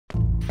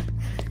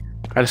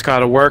I just got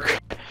out of work.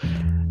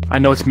 I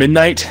know it's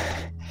midnight,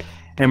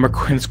 and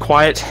it's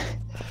quiet,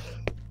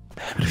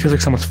 but it feels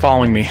like someone's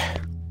following me.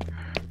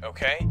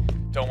 Okay,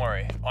 don't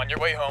worry. On your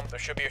way home, there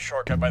should be a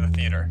shortcut by the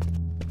theater.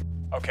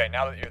 Okay,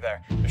 now that you're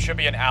there should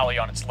be an alley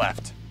on its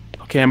left.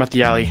 Okay, I'm at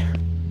the alley.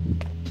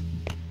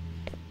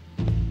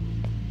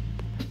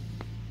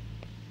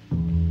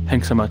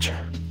 Thanks so much.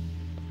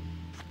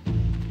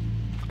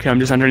 Okay, I'm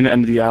just entering the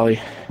end of the alley.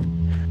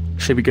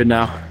 Should be good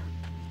now.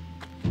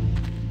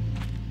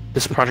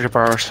 This project of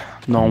ours,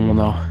 no one will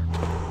know.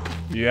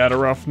 You had a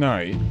rough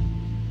night.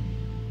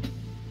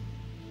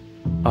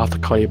 I'll have to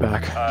call you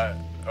back.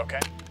 Okay.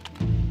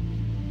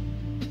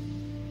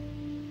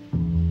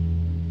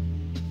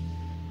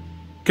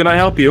 Can I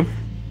help you?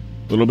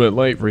 A little bit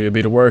late for you to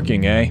be to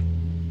working, eh?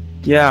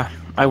 Yeah,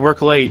 I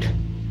work late.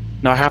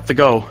 Now I have to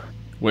go.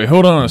 Wait,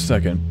 hold on a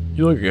second.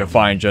 You look like a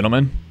fine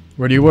gentleman.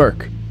 Where do you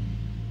work?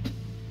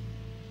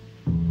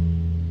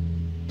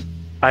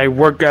 I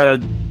work at a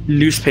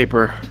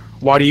newspaper.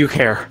 Why do you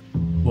care?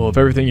 Well, if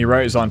everything you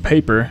write is on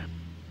paper,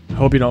 I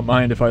hope you don't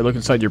mind if I look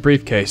inside your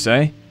briefcase,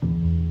 eh?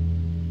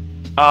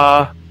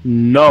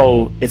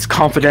 No. It's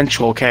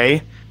confidential,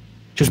 okay?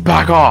 Just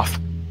back off.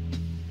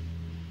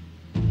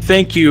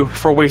 Thank you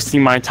for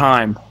wasting my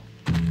time.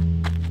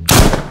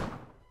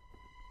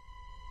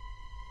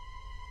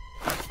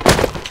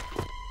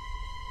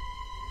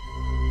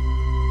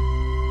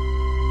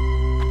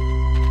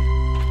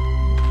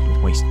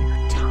 Wasting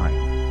your time.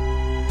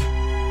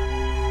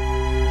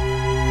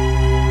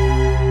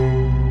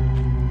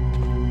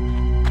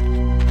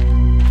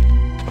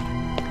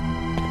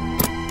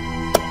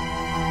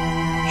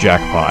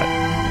 Jackpot.